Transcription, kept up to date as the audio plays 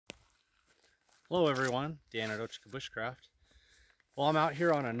Hello everyone, Dan at Bushcraft. Well, I'm out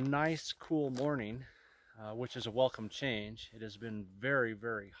here on a nice cool morning, which is a welcome change. It has been very,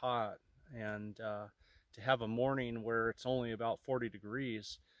 very hot, and to have a morning where it's only about 40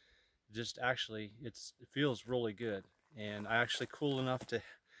 degrees, it feels really good. And I actually cool enough to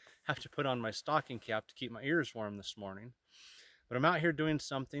have to put on my stocking cap to keep my ears warm this morning. But I'm out here doing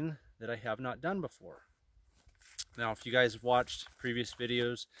something that I have not done before. Now, if you guys have watched previous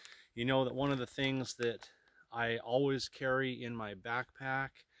videos, you know that one of the things that I always carry in my backpack,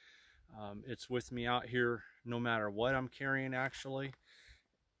 it's with me out here no matter what I'm carrying actually,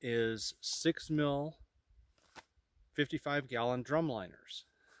 is 6mm 55-gallon drum liners.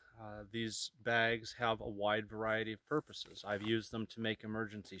 These bags have a wide variety of purposes. I've used them to make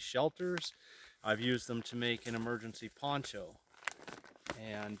emergency shelters. I've used them to make an emergency poncho.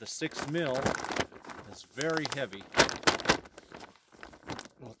 And the 6mm is very heavy.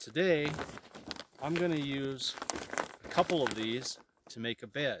 Well, today I'm going to use a couple of these to make a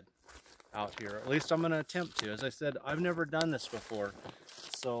bed out here. At least I'm going to attempt to. As I said, I've never done this before.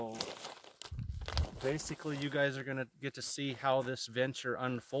 So basically you guys are going to get to see how this venture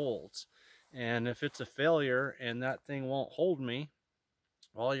unfolds. And if it's a failure and that thing won't hold me,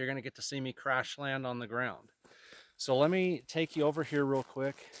 well, you're going to get to see me crash land on the ground. So let me take you over here real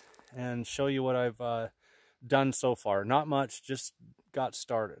quick and show you what I've done so far. Not much, just got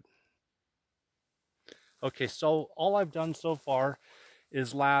started. Okay, so all I've done so far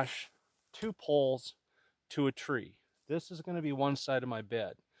is lash 2 poles to a tree. This is going to be one side of my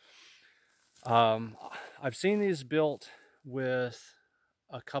bed. I've seen these built with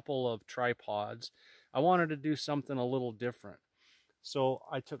a couple of tripods. I wanted to do something a little different. So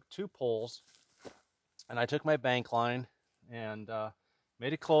I took 2 poles and I took my bank line and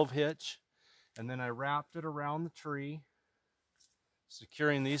made a clove hitch, and then I wrapped it around the tree,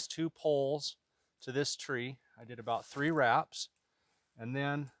 securing these 2 poles to this tree. I did about 3 wraps, and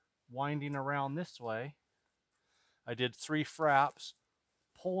then winding around this way, I did 3 fraps,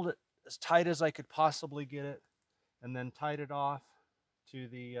 pulled it as tight as I could possibly get it, and then tied it off to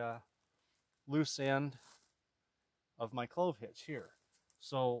the loose end of my clove hitch here.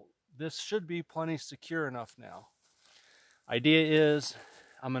 So this should be plenty secure enough now. Idea is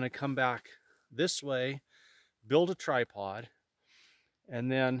I'm going to come back this way, build a tripod,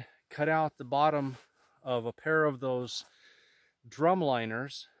 and then cut out the bottom of a pair of those drum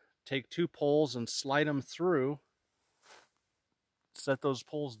liners, take 2 poles and slide them through, set those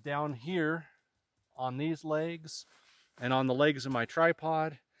poles down here on these legs and on the legs of my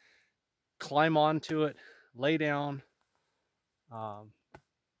tripod, climb onto it, lay down,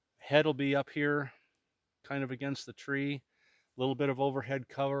 head will be up here kind of against the tree, a little bit of overhead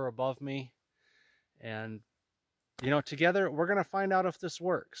cover above me, and you know, together we're going to find out if this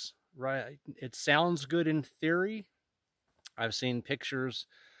works, right? It sounds good in theory. I've seen pictures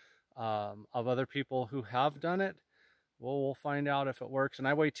of other people who have done it. Well, we'll find out if it works. And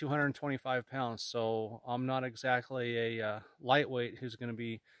I weigh 225 pounds, so I'm not exactly a lightweight who's going to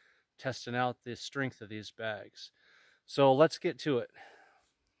be testing out the strength of these bags. So let's get to it.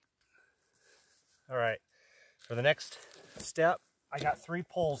 All right, for the next step, I got 3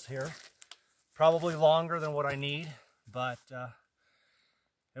 poles here. Probably longer than what I need, but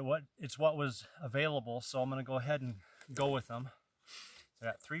it's what was available, so I'm going to go ahead and go with them. So I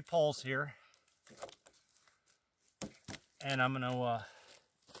got 3 poles here, and I'm going to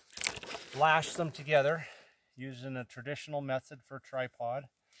lash them together using a traditional method for a tripod.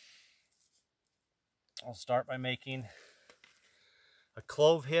 I'll start by making a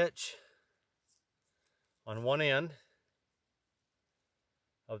clove hitch on one end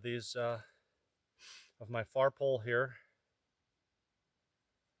of these of my far pole here.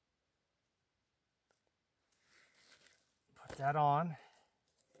 Put that on.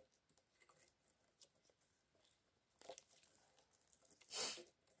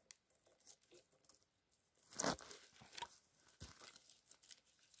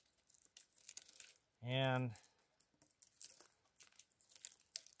 And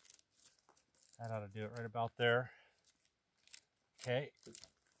that ought to do it right about there. Okay,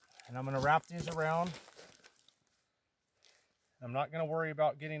 and I'm going to wrap these around. I'm not going to worry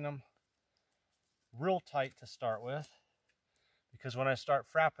about getting them real tight to start with, because when I start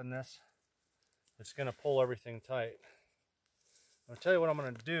frapping this, it's going to pull everything tight. I'll tell you what I'm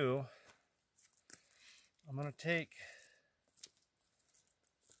going to do. I'm going to take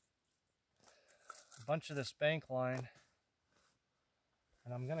a bunch of this bank line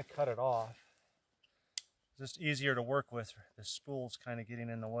and I'm going to cut it off. It's just easier to work with. The spool's kind of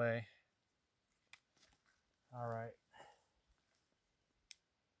getting in the way. All right.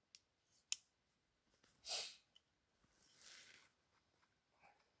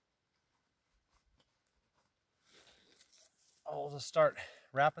 we'll just start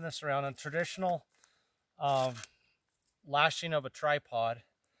wrapping this around. A traditional lashing of a tripod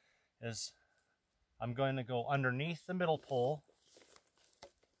is I'm going to go underneath the middle pole.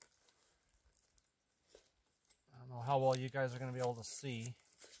 I don't know how well you guys are going to be able to see.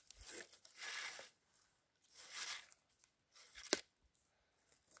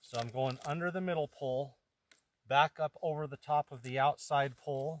 So I'm going under the middle pole, back up over the top of the outside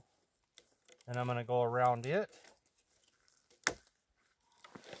pole, and I'm going to go around it.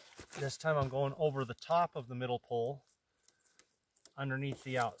 This time I'm going over the top of the middle pole, underneath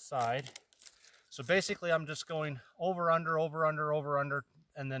the outside. So basically I'm just going over, under,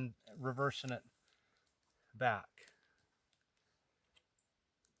 and then reversing it back.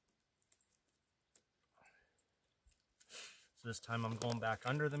 So this time I'm going back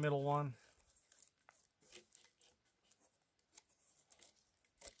under the middle one.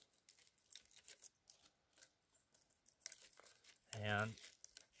 And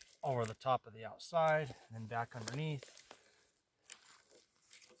over the top of the outside, and then back underneath.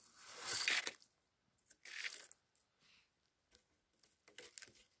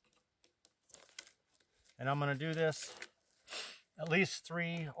 And I'm going to do this at least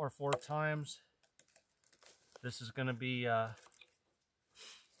 3 or 4 times. This is going to be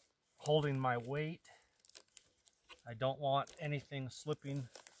holding my weight. I don't want anything slipping,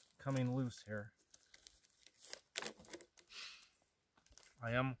 coming loose here.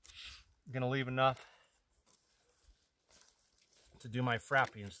 I am going to leave enough to do my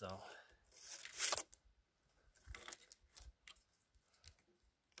frappings though.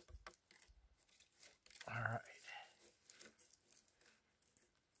 All right.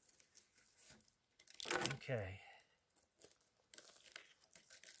 Okay.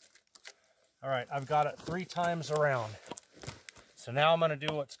 All right, I've got it 3 times around. So now I'm going to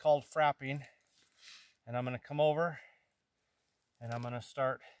do what's called frapping. And I'm going to come over and I'm going to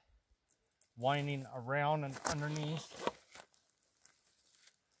start winding around and underneath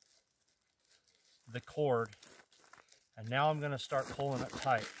the cord. And now I'm going to start pulling it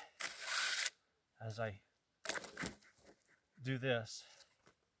tight as I do this.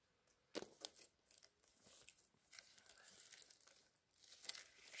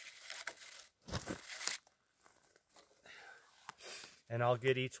 And I'll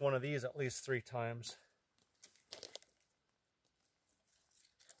get each one of these at least 3 times.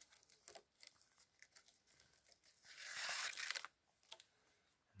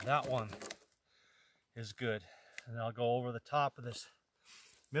 That one is good. And I'll go over the top of this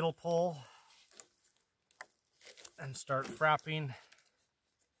middle pole and start frapping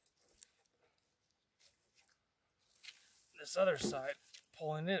this other side,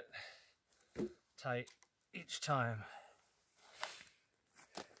 pulling it tight each time.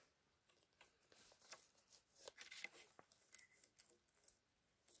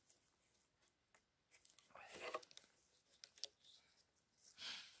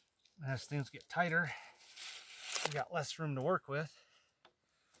 As things get tighter, we got less room to work with.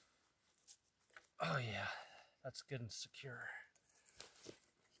 Oh yeah, that's good and secure.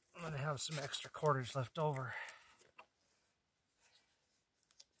 I'm gonna have some extra cordage left over.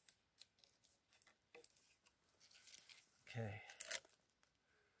 Okay.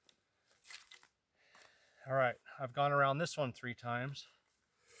 All right, I've gone around this one 3 times.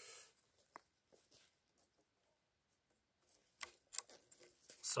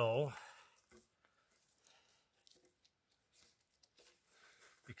 So,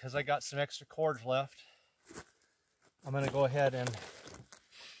 because I got some extra cords left, I'm going to go ahead and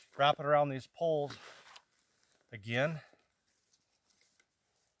wrap it around these poles again.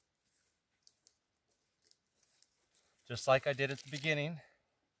 Just like I did at the beginning,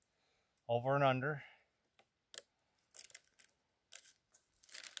 over and under.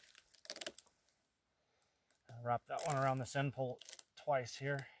 I'll wrap that one around this end pole twice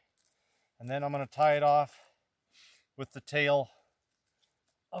here, and then I'm going to tie it off with the tail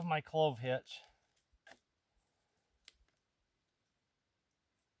of my clove hitch.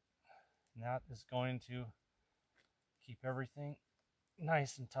 And that is going to keep everything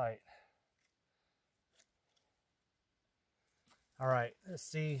nice and tight. All right, let's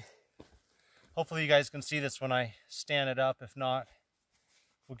see. Hopefully you guys can see this when I stand it up. If not,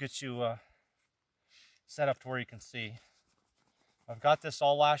 we'll get you set up to where you can see. I've got this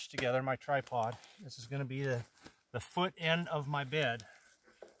all lashed together, my tripod. This is going to be the foot end of my bed.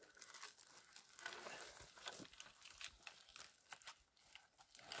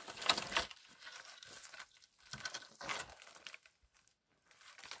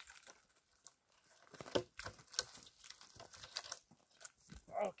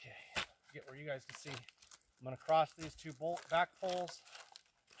 Okay, get where you guys can see. I'm going to cross these two back poles.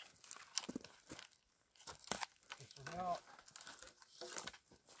 This one out.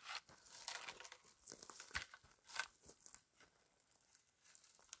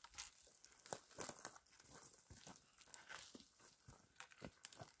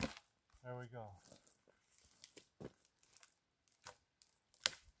 There we go.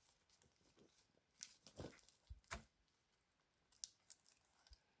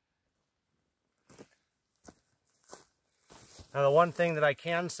 Now the one thing that I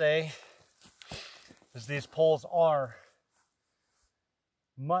can say is these poles are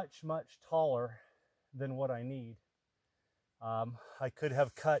much taller than what I need. I could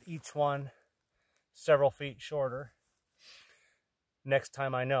have cut each one several feet shorter next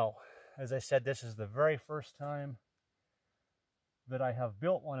time I know. As I said, this is the very first time that I have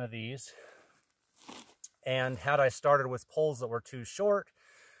built one of these, and had I started with poles that were too short,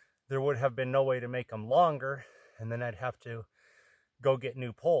 there would have been no way to make them longer, and then I'd have to go get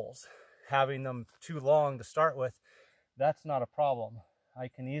new poles. Having them too long to start with, that's not a problem. I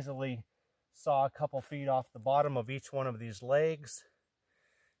can easily saw a couple feet off the bottom of each one of these legs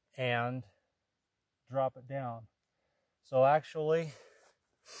and drop it down. So actually,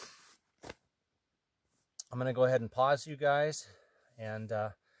 I'm going to go ahead and pause you guys and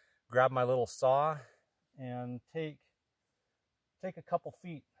grab my little saw and take a couple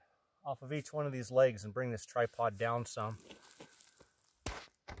feet off of each one of these legs and bring this tripod down some.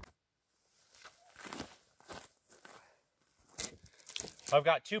 So I've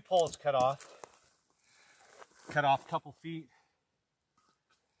got two poles cut off a couple feet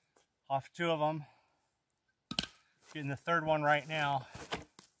off two of them. Getting the third one right now.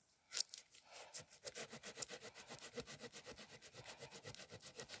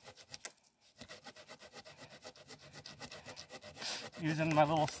 Using my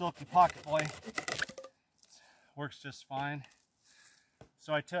little silky pocket boy. Works just fine.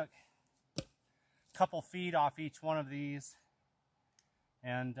 So I took a couple feet off each one of these,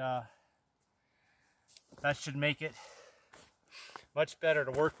 and that should make it much better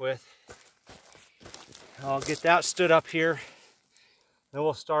to work with. I'll get that stood up here. Then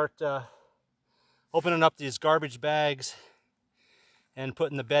we'll start opening up these garbage bags and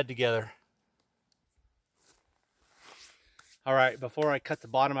putting the bed together. All right, before I cut the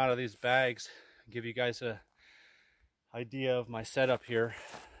bottom out of these bags, I'll give you guys an idea of my setup here.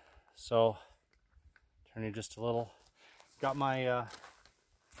 So, turn you just a little. Got my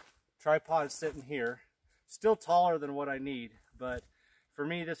tripod sitting here. Still taller than what I need, but for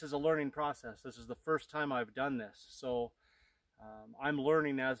me, this is a learning process. This is the first time I've done this. So, I'm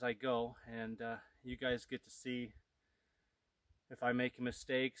learning as I go, and you guys get to see if I make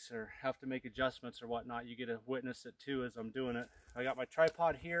mistakes or have to make adjustments or whatnot. You get to witness it too as I'm doing it. I got my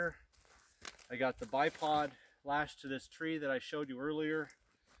tripod here. I got the bipod lashed to this tree that I showed you earlier.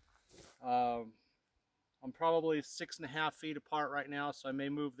 I'm probably 6.5 feet apart right now, so I may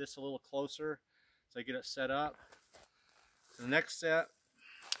move this a little closer so I get it set up. So the next set,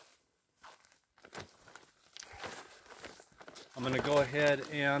 I'm going to go ahead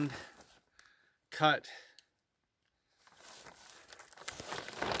and cut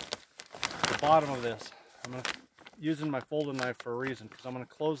the bottom of this. I'm using my folding knife for a reason, because I'm going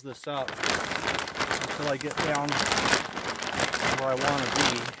to close this up until I get down where I want to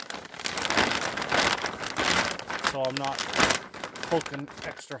be, so I'm not poking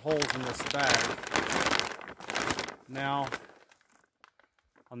extra holes in this bag. Now,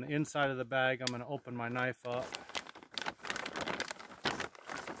 on the inside of the bag, I'm going to open my knife up.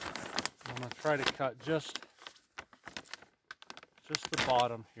 I'm going to try to cut just the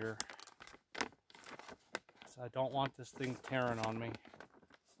bottom here. So I don't want this thing tearing on me.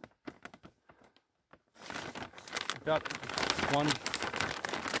 I've got one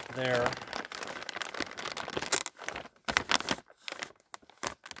there.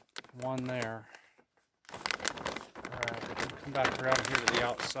 One there. Alright, I'm gonna come back around here to the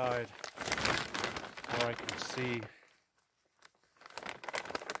outside where I can see.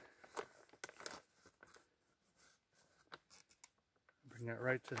 Bring it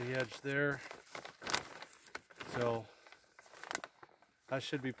right to the edge there. So that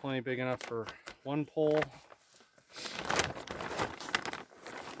should be plenty big enough for one pole.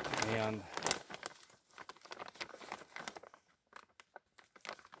 And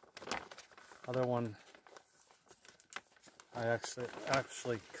other one, I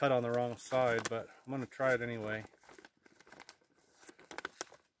actually cut on the wrong side, but I'm going to try it anyway.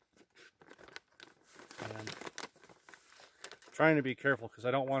 And trying to be careful because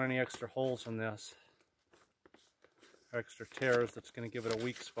I don't want any extra holes in this, extra tears. That's going to give it a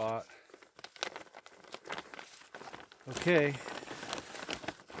weak spot. Okay.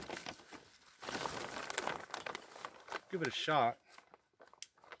 Give it a shot.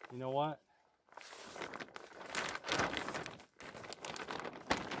 You know what?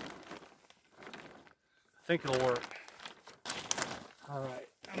 I think it'll work. All right,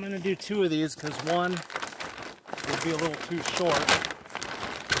 I'm going to do 2 of these because one would be a little too short.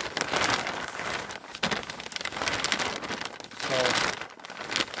 So,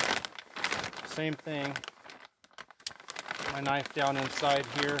 same thing. Put my knife down inside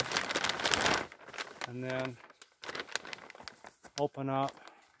here and then open up,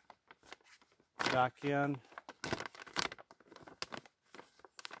 back in.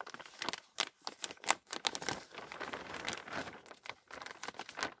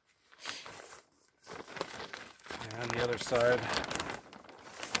 And the other side.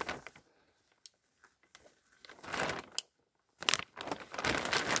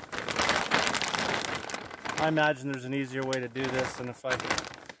 I imagine there's an easier way to do this, and if I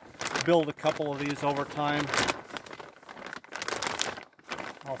build a couple of these over time,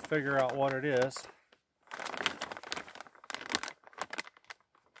 I'll figure out what it is.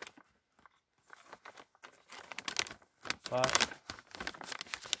 But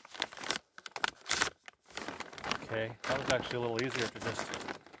okay, that was actually a little easier to just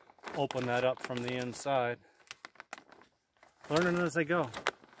open that up from the inside. Learning as I go.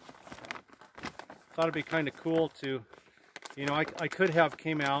 Thought it'd be kind of cool to, you know, I could have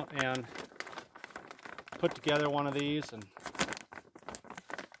came out and put together one of these and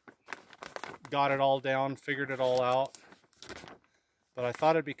got it all down, figured it all out. But I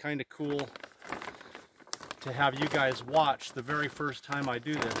thought it'd be kind of cool to have you guys watch the very first time I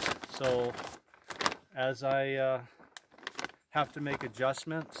do this. So as I have to make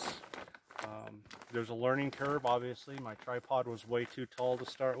adjustments, there's a learning curve. Obviously my tripod was way too tall to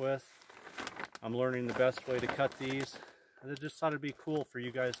start with. I'm learning the best way to cut these. I just thought it'd be cool for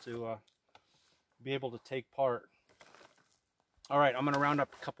you guys to be able to take part. All right, I'm going to round up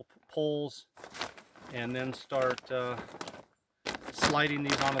a couple poles and then start sliding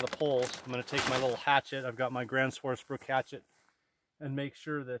these onto the poles. I'm going to take my little hatchet. I've got my Grand Swartzbrook hatchet, and make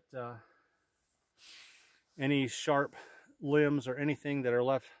sure that any sharp limbs or anything that are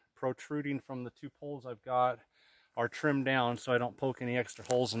left protruding from the 2 poles I've got are trimmed down so I don't poke any extra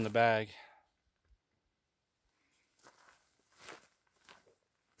holes in the bag.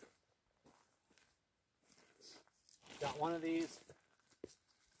 Got one of these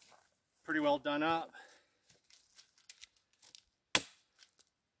pretty well done up.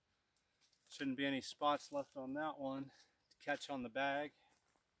 Shouldn't be any spots left on that one to catch on the bag.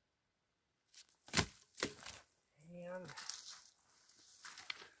 And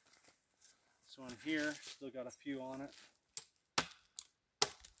this one here, still got a few on it.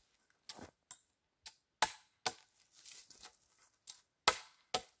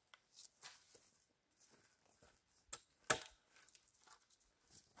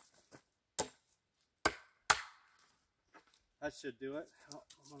 That should do it. Oh,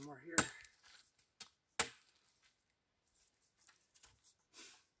 one more here.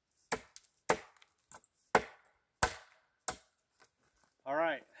 All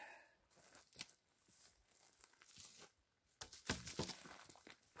right.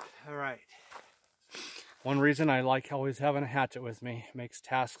 All right. One reason I like always having a hatchet with me, makes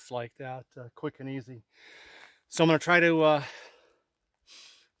tasks like that quick and easy. So I'm going to try to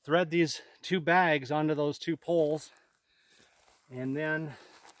thread these 2 bags onto those 2 poles, and then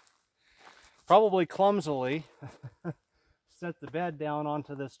probably clumsily set the bed down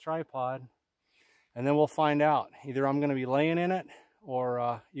onto this tripod, and then we'll find out. Either I'm going to be laying in it,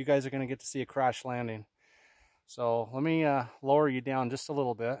 or you guys are going to get to see a crash landing. So let me lower you down just a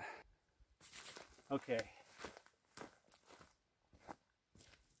little bit. Okay.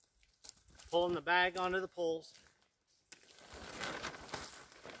 Pulling the bag onto the poles.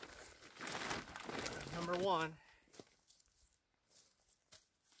 Number 1.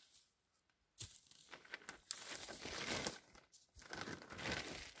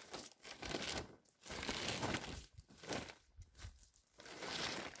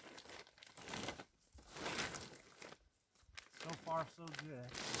 So far, so good.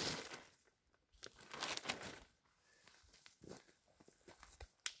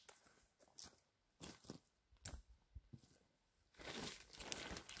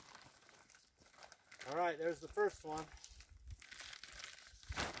 All right, there's the first one.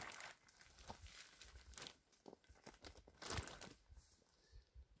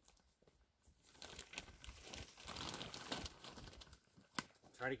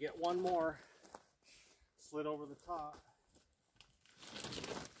 Try to get one more slid over the top.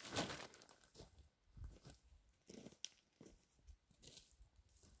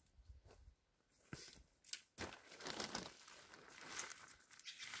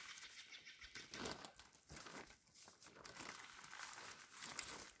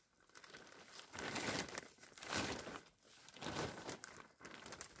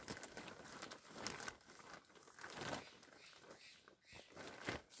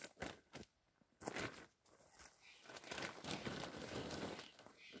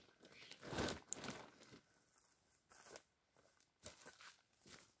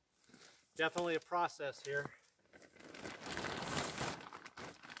 Definitely a process here.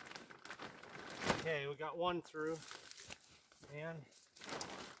 Okay, we got one through, and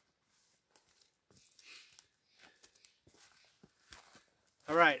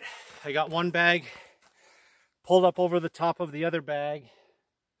all right, I got one bag pulled up over the top of the other bag,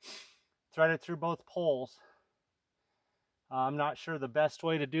 threaded through both poles. I'm not sure the best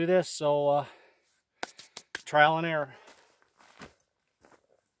way to do this, so trial and error.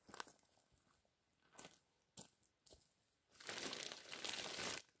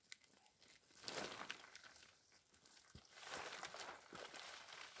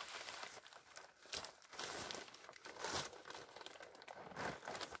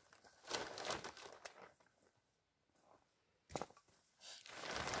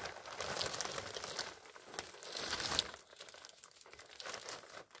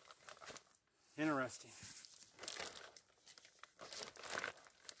 Interesting.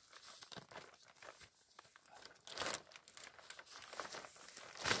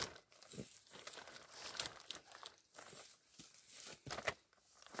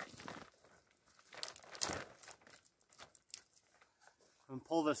 I'm gonna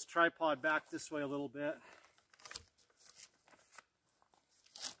pull this tripod back this way a little bit.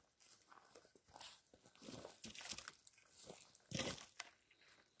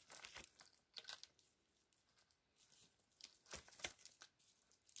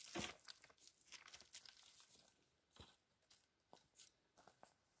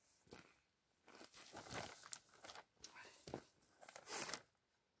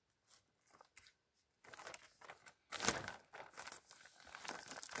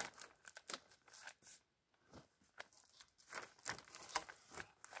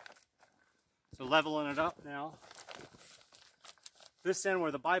 So leveling it up now. This end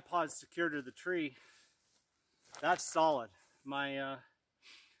where the bipod's secured to the tree, that's solid. My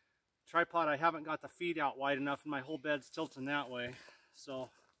tripod, I haven't got the feet out wide enough and my whole bed's tilting that way.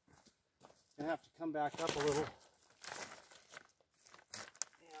 So I'm gonna have to come back up a little.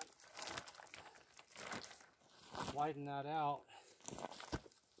 And widen that out.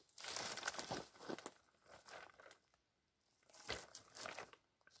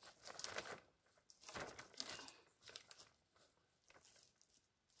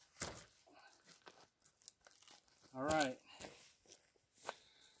 All right.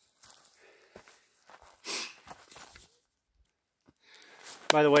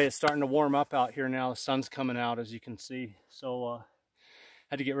 By the way, it's starting to warm up out here now. The sun's coming out, as you can see. So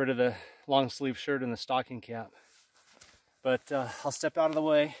had to get rid of the long sleeve shirt and the stocking cap. But I'll step out of the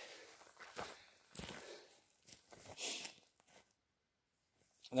way.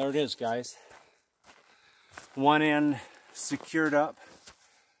 And there it is, guys. One end secured up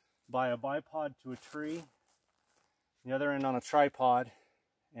by a bipod to a tree. The other end on a tripod.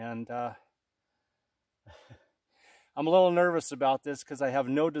 And I'm a little nervous about this because I have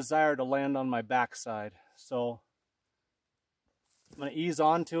no desire to land on my backside. So I'm going to ease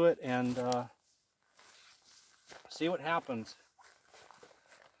onto it and see what happens.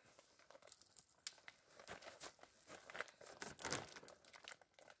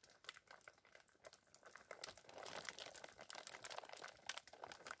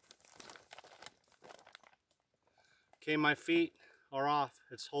 Okay, my feet are off.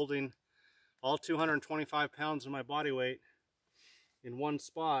 It's holding all 225 pounds of my body weight in one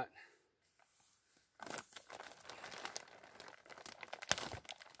spot.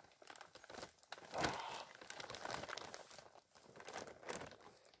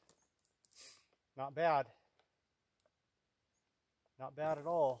 Not bad. Not bad at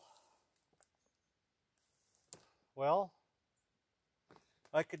all. Well,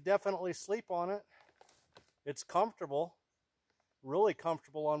 I could definitely sleep on it. It's comfortable, really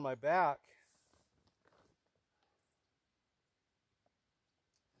comfortable on my back.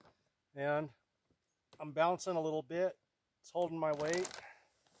 And I'm bouncing a little bit. It's holding my weight.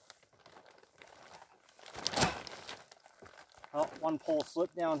 Oh, one pole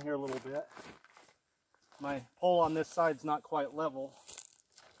slipped down here a little bit. My pole on this side's not quite level.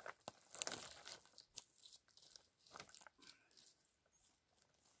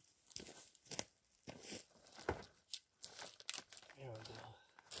 There we go.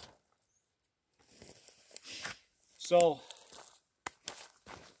 So,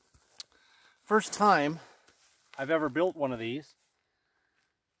 first time I've ever built one of these.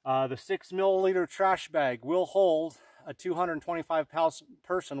 The 6 milliliter trash bag will hold a 225-pound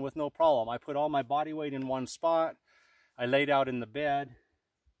person with no problem. I put all my body weight in one spot. I laid out in the bed,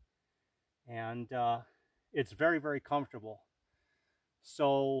 and it's very, very comfortable.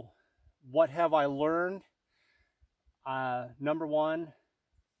 So what have I learned? Number one,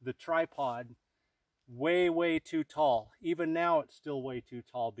 the tripod way too tall. Even now it's still way too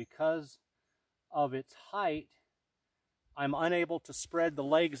tall. Because of its height, I'm unable to spread the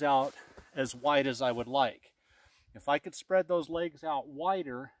legs out as wide as I would like. If I could spread those legs out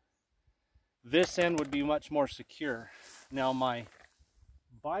wider, this end would be much more secure. Now my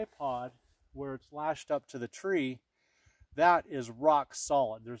bipod, where it's lashed up to the tree, that is rock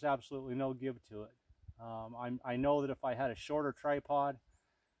solid. There's absolutely no give to it. I know that if I had a shorter tripod,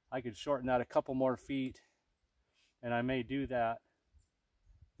 I could shorten that a couple more feet, and I may do that,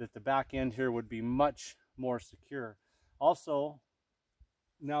 that the back end here would be much more secure. Also,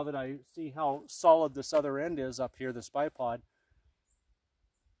 now that I see how solid this other end is up here, this bipod,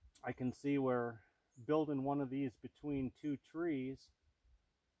 I can see where building one of these between two trees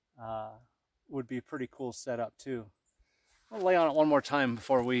would be a pretty cool setup too. I'll lay on it one more time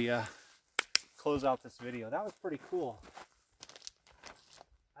before we close out this video. That was pretty cool.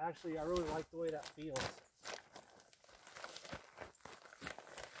 Actually, I really like the way that feels.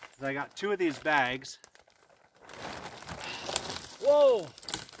 I got two of these bags. Whoa!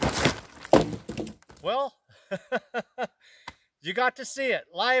 Well, you got to see it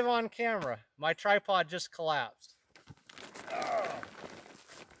live on camera. My tripod just collapsed.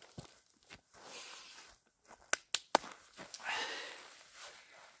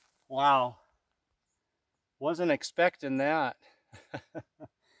 Wow. Wasn't expecting that.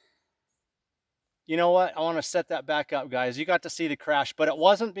 You know what? I want to set that back up, guys. You got to see the crash, but it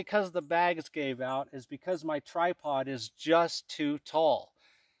wasn't because the bags gave out. It's because my tripod is just too tall.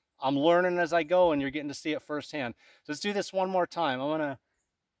 I'm learning as I go, and you're getting to see it firsthand. So let's do this one more time.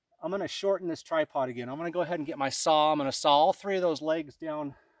 I'm gonna shorten this tripod again. I'm gonna go ahead and get my saw. I'm gonna saw all three of those legs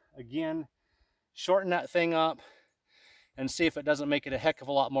down again, shorten that thing up, and see if it doesn't make it a heck of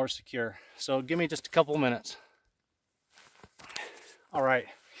a lot more secure. So give me just a couple minutes. All right.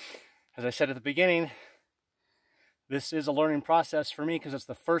 As I said at the beginning, this is a learning process for me because it's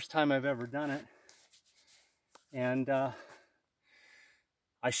the first time I've ever done it. And I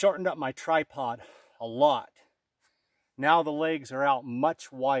shortened up my tripod a lot. Now the legs are out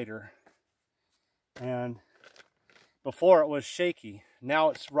much wider. And before it was shaky. Now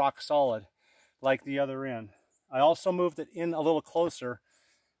it's rock solid like the other end. I also moved it in a little closer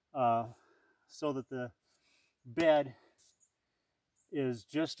so that the bed is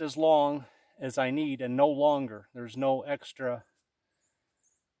just as long as I need and no longer. There's no extra,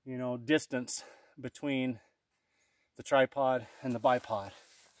 distance between the tripod and the bipod.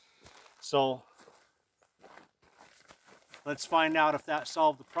 So let's find out if that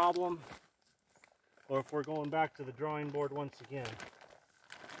solved the problem or if we're going back to the drawing board once again.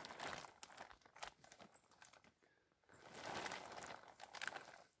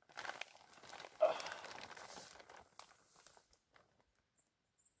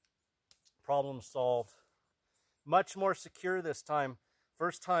 Problem solved. Much more secure this time.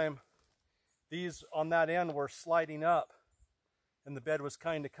 First time, these on that end were sliding up and the bed was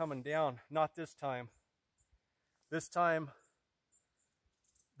kind of coming down. Not this time. This time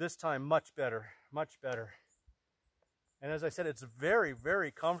much better, much better. And as I said, it's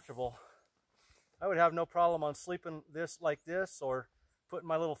very comfortable. I would have no problem on sleeping this like this, or putting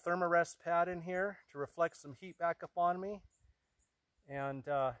my little thermarest pad in here to reflect some heat back up on me. And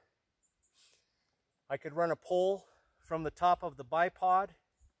I could run a pole from the top of the bipod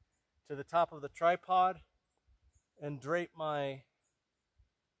to the top of the tripod and drape my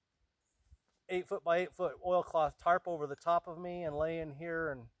 8-foot by 8-foot oilcloth tarp over the top of me and lay in here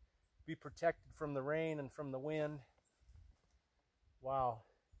and be protected from the rain and from the wind. Wow.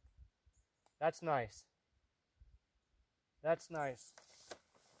 That's nice. That's nice.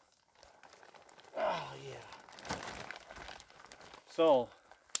 Oh, yeah. So,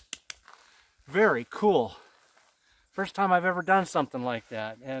 very cool. First time I've ever done something like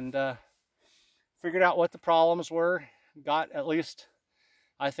that, and figured out what the problems were. Got, at least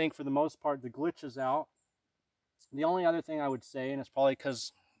I think for the most part, the glitches out. The only other thing I would say, and it's probably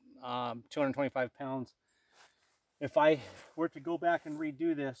because 225 pounds, if I were to go back and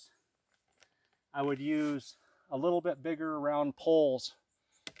redo this, I would use a little bit bigger round poles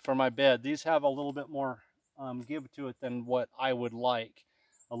for my bed. These have a little bit more give to it than what I would like.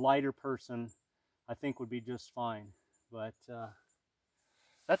 A lighter person, I think, would be just fine. But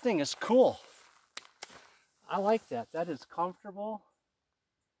that thing is cool. I like that. That is comfortable.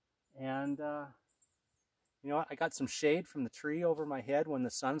 And you know what? I got some shade from the tree over my head when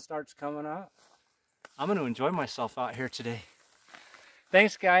the sun starts coming up. I'm going to enjoy myself out here today.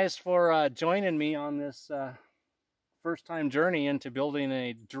 Thanks, guys, for joining me on this first-time journey into building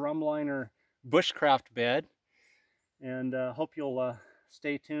a drumliner bushcraft bed. And hope you'll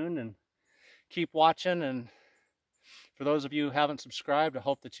stay tuned and keep watching. And for those of you who haven't subscribed, I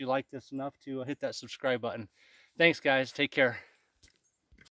hope that you like this enough to hit that subscribe button. Thanks, guys. Take care.